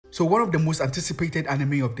So one of the most anticipated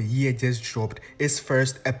anime of the year just dropped its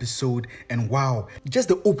first episode, and wow, just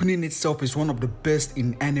the opening itself is one of the best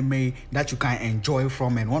in anime that you can enjoy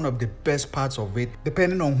from, and one of the best parts of it,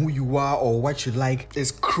 depending on who you are or what you like,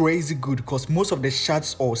 is crazy good because most of the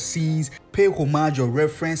shots or scenes pay homage or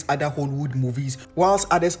reference other Hollywood movies, whilst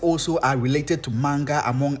others also are related to manga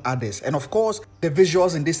among others. And of course, the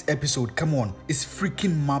visuals in this episode, come on, it's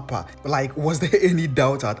freaking Mappa. Like, was there any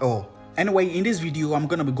doubt at all? Anyway, in this video, I'm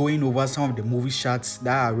gonna be going over some of the movie shots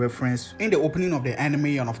that are referenced in the opening of the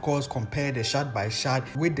anime, and of course compare the shot by shot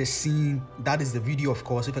with the scene. That is the video, of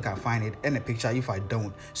course, if I can find it, and the picture if I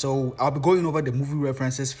don't. So I'll be going over the movie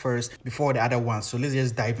references first before the other ones. So let's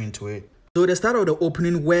just dive into it. So the start of the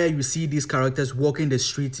opening, where you see these characters walking the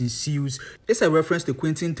streets in suits, is a reference to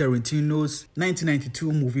Quentin Tarantino's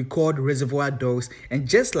 1992 movie called Reservoir Dogs, and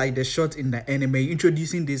just like the shot in the anime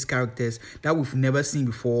introducing these characters that we've never seen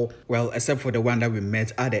before, well, except for the one that we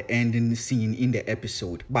met at the ending scene in the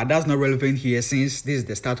episode. But that's not relevant here since this is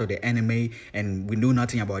the start of the anime and we know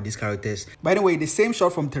nothing about these characters. By the way, the same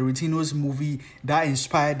shot from Tarantino's movie that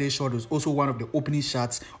inspired this shot was also one of the opening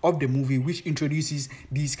shots of the movie, which introduces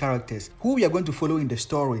these characters who we are going to follow in the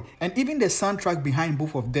story, and even the soundtrack behind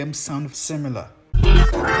both of them sound similar.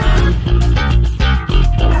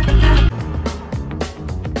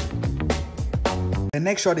 The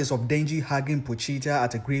next shot is of Denji hugging Pochita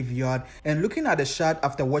at a graveyard, and looking at the shot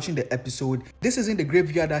after watching the episode, this isn't the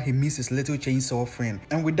graveyard that he meets his little chainsaw friend.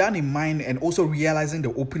 And with that in mind, and also realizing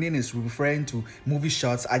the opening is referring to movie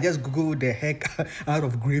shots, I just googled the heck out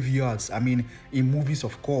of graveyards, I mean in movies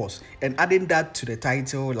of course, and adding that to the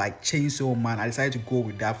title like Chainsaw Man, I decided to go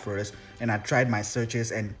with that first. And I tried my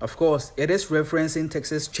searches, and of course it is referencing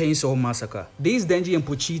Texas Chainsaw Massacre. These Denji and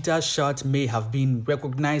Pochita shots may have been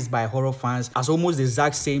recognized by horror fans as almost the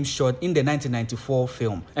exact same shot in the 1994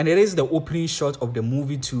 film, and it is the opening shot of the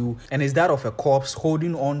movie too, and is that of a corpse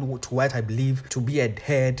holding on to what I believe to be a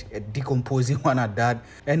head, a decomposing one at that.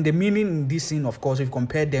 And the meaning in this scene, of course, if you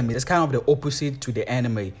compare them, is kind of the opposite to the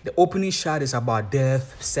anime. The opening shot is about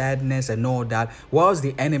death, sadness and all that, whilst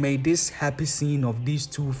the anime, this happy scene of these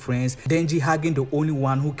two friends, Denji hugging the only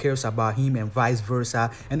one who cares about him and vice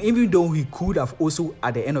versa. And even though he could have also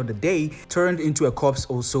at the end of the day turned into a corpse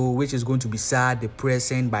also, which is going to be sad,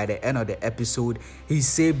 depressing, by the end of the episode, he's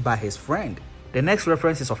saved by his friend. The next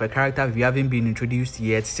reference is of a character we haven't been introduced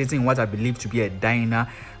yet, sitting in what I believe to be a diner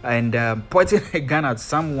and pointing a gun at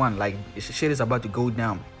someone like shit is about to go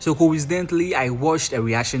down. So coincidentally, I watched a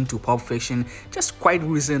reaction to Pulp Fiction just quite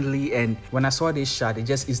recently, and when I saw this shot, it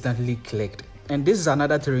just instantly clicked. And this is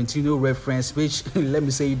another Tarantino reference, which, let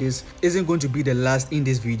me say this, isn't going to be the last in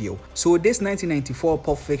this video. So this 1994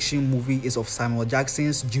 Pulp Fiction movie is of Samuel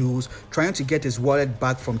Jackson's Jules trying to get his wallet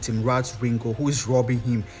back from Tim Roth's Ringo, who is robbing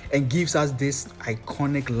him, and gives us this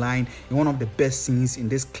iconic line in one of the best scenes in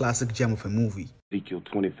this classic gem of a movie. Ezekiel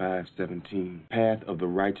 25:17. Path of the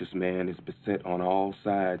righteous man is beset on all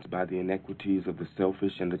sides by the inequities of the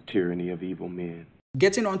selfish and the tyranny of evil men.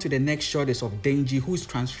 Getting on to the next shot is of Denji, who's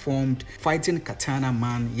transformed, fighting Katana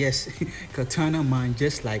Man. Yes, Katana Man,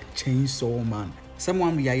 just like Chainsaw Man.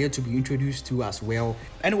 Someone we are yet to be introduced to as well.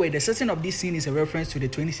 Anyway, the setting of this scene is a reference to the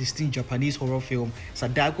 2016 Japanese horror film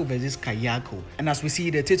Sadako vs Kayako. And as we see,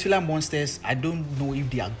 the titular monsters, I don't know if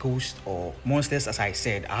they are ghosts or monsters. As I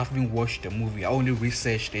said, I haven't watched the movie, I only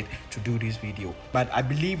researched it to do this video. But I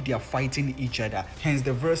believe they are fighting each other, hence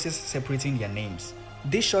the verses separating their names.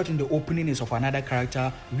 This shot in the opening is of another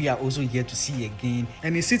character we are also yet to see again,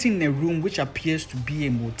 and he's sitting in a room which appears to be a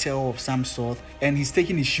motel of some sort, and he's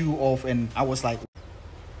taking his shoe off, and I was like,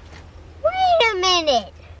 wait a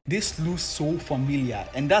minute! This looks so familiar,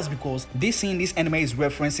 and that's because this scene this anime is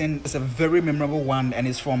referencing is a very memorable one, and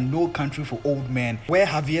it's from No Country for Old Men, where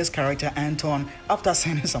Javier's character Anton, after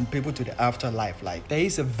sending some people to the afterlife, like there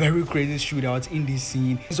is a very crazy shootout in this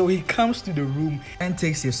scene. So he comes to the room and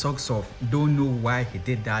takes his socks off. Don't know why he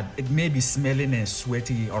did that. It may be smelling and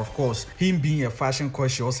sweaty, or of course him being a fashion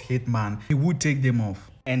conscious hitman, he would take them off.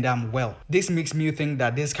 And well, this makes me think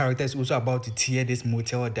that this character is also about to tear this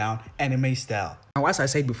motel down anime style. Now, as I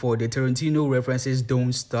said before, the Tarantino references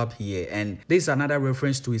don't stop here, and this is another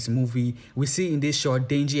reference to his movie. We see in this shot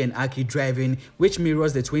Denji and Aki driving, which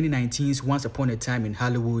mirrors the 2019's Once Upon a Time in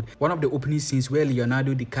Hollywood, one of the opening scenes where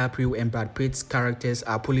Leonardo DiCaprio and Brad Pitt's characters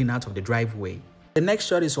are pulling out of the driveway. The next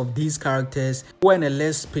shot is of these characters who are in a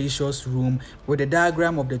less spacious room with a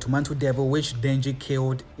diagram of the tomato devil which Denji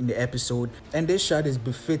killed in the episode, and this shot is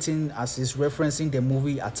befitting as it's referencing the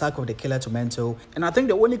movie Attack of the Killer Tomato. And I think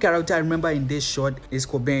the only character I remember in this shot is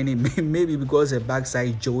Kobeni, maybe because her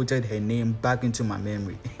backside jolted her name back into my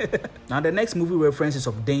memory. Now the next movie reference is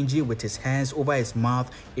of Denji with his hands over his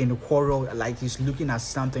mouth in horror, like he's looking at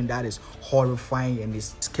something that is horrifying and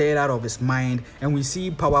is scared out of his mind, and we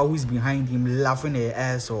see Power, who is behind him, laughing her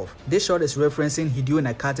ass off. This shot is referencing Hideo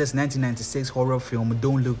Nakata's 1996 horror film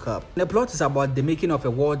Don't Look Up. And the plot is about the making of a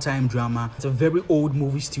wartime drama. It's a very old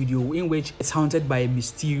movie studio in which it's haunted by a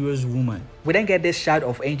mysterious woman. We then get this shot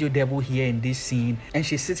of Angel Devil here in this scene, and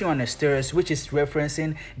she's sitting on the stairs, which is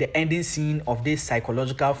referencing the ending scene of this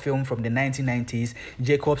psychological film from the 1990s,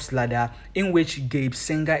 Jacob's Ladder, in which Gabe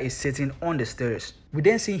Singer is sitting on the stairs. We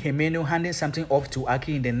then see Himeno handing something off to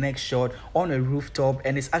Aki in the next shot on a rooftop,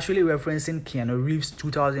 and it's actually referencing Keanu Reeves'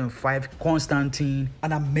 2005 Constantine,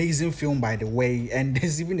 an amazing film by the way, and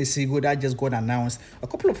there's even a sequel that just got announced a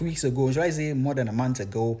couple of weeks ago, should I say more than a month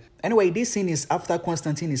ago. Anyway, this scene is after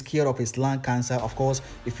Constantine is cured of his lung cancer. Of course,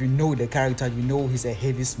 if you know the character, you know he's a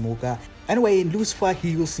heavy smoker. Anyway, Lucifer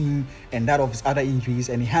heals him and that of his other injuries,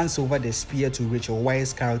 and he hands over the spear to Rachel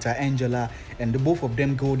Weisz's character Angela, and the both of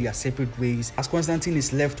them go their separate ways as Constantine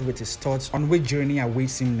is left with his thoughts on which journey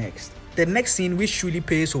awaits him next. The next scene, which truly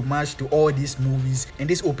pays homage to all these movies, in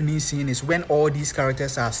this opening scene is when all these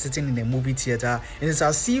characters are sitting in the movie theater, and it's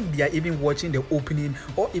as if they are even watching the opening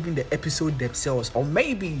or even the episode themselves, or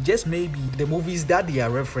maybe, just maybe, the movies that they are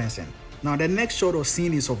referencing. Now the next shot or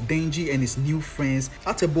scene is of Denji and his new friends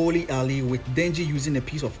at a bowling alley, with Denji using a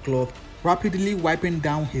piece of cloth rapidly wiping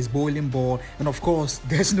down his bowling ball. And of course,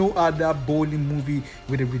 there's no other bowling movie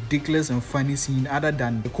with a ridiculous and funny scene other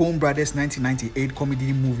than the Coen Brothers 1998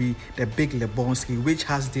 comedy movie The Big Lebowski, which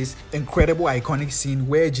has this incredible iconic scene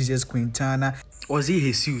where Jesus Quintana, or is he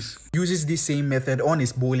Jesus, uses this same method on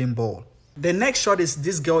his bowling ball. The next shot is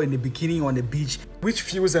this girl in the bikini on the beach, which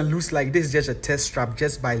feels and looks like this is just a test strap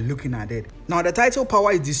just by looking at it. Now the title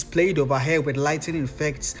Power is displayed over here with lighting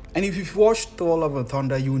effects, and if you've watched Thor Love and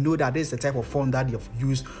Thunder, you know that this is the type of font that they've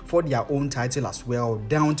used for their own title as well,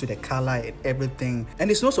 down to the color and everything. And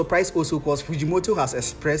it's no surprise also because Fujimoto has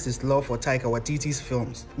expressed his love for Taika Waititi's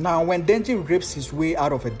films. Now when Denji rips his way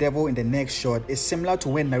out of a devil in the next shot, it's similar to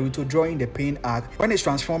when Naruto drawing the pain arc, when he's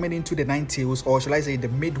transforming into the Nine Tails, or shall I say the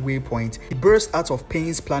midway point, he bursts out of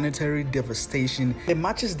Pain's planetary devastation. It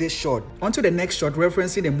matches this shot. Onto the next shot,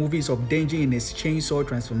 referencing the movies of Denji in his chainsaw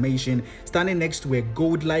transformation, standing next to a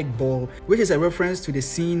gold-like ball, which is a reference to the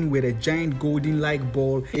scene with a giant golden-like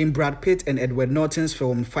ball in Brad Pitt and Edward Norton's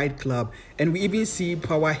film Fight Club, and we even see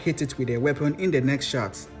Power hit it with a weapon in the next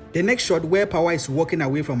shot. The next shot, where Power is walking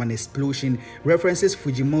away from an explosion, references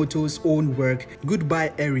Fujimoto's own work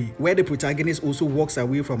Goodbye Eri, where the protagonist also walks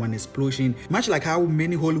away from an explosion, much like how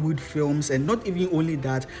many Hollywood films, and not even only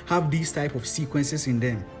that, have these type of sequences in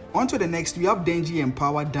them. On to the next, we have Denji and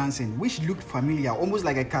Power dancing, which looked familiar, almost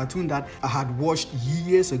like a cartoon that I had watched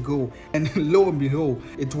years ago, and lo and behold,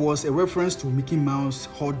 it was a reference to Mickey Mouse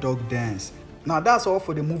hot dog dance. Now that's all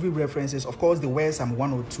for the movie references. Of course, there were some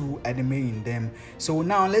 1 or 2 anime in them. So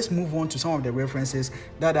now let's move on to some of the references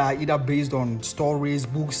that are either based on stories,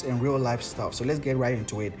 books, and real life stuff. So let's get right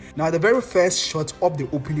into it. Now the very first shot of the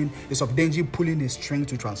opening is of Denji pulling his string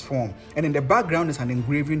to transform, and in the background is an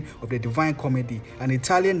engraving of the Divine Comedy, an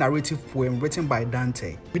Italian narrative poem written by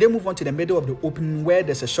Dante. We then move on to the middle of the opening, where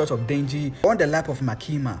there's a shot of Denji on the lap of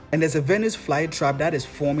Makima, and there's a Venus flytrap that is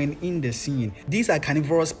forming in the scene. These are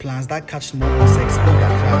carnivorous plants that catch small insects in their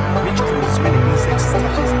trap, which closes when the insect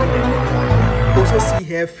touches in the middle. Also see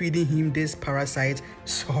her feeding him this parasite.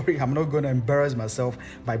 Sorry, I'm not gonna embarrass myself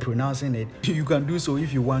by pronouncing it. You can do so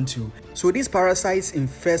if you want to. So these parasites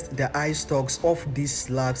infest the eye stalks of these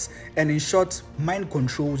slugs, and in short, mind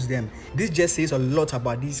controls them. This just says a lot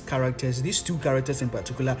about these characters, these 2 characters in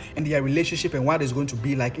particular, and their relationship and what it's going to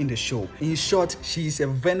be like in the show. In short, she is a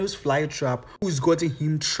Venus flytrap who's gotten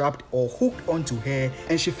him trapped or hooked onto her,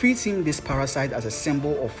 and she feeds him this parasite as a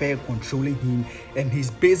symbol of her controlling him, and he's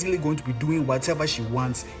basically going to be doing whatever she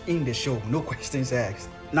wants in the show, no questions asked.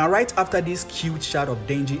 Now right after this cute shot of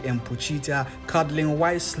Denji and Pochita cuddling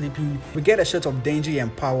while sleeping, we get a shot of Denji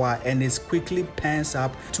and Power, and it quickly pans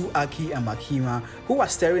up to Aki and Makima, who are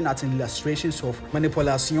staring at illustrations of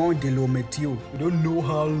Manipulation de lo Meteo. We don't know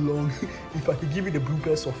how long. If I could give you the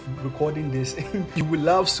bloopers of recording this, you will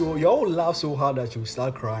laugh so hard that you will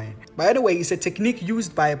start crying. By the way, it's a technique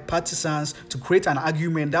used by partisans to create an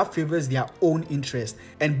argument that favors their own interest,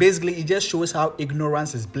 and basically it just shows how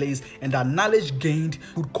ignorance is blazed and that knowledge gained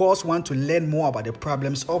would cause one to learn more about the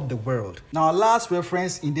problems of the world. Now, our last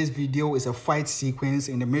reference in this video is a fight sequence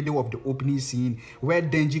in the middle of the opening scene where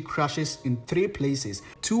Denji crashes in 3 places,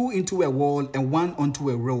 2 into a wall and 1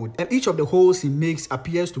 onto a road, and each of the holes he makes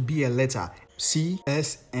appears to be a letter.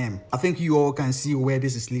 CSM. I think you all can see where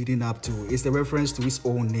this is leading up to. It's the reference to his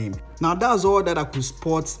own name. Now that's all that I could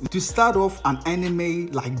spot. To start off an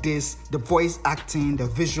anime like this, the voice acting, the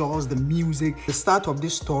visuals, the music, the start of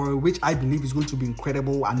this story, which I believe is going to be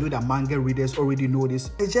incredible. I know that manga readers already know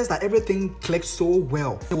this. It's just that everything clicked so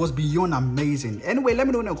well. It was beyond amazing. Anyway, let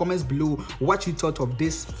me know in the comments below what you thought of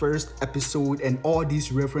this first episode and all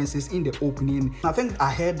these references in the opening. I think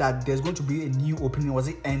I heard that there's going to be a new opening, was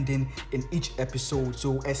it ending in each episode,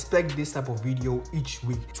 so expect this type of video each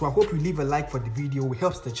week. So I hope you leave a like for the video, it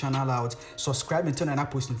helps the channel out. Subscribe and turn on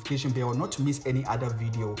that post notification bell not to miss any other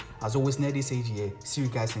video. As always, Nerdy Sage here. See you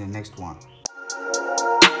guys in the next one.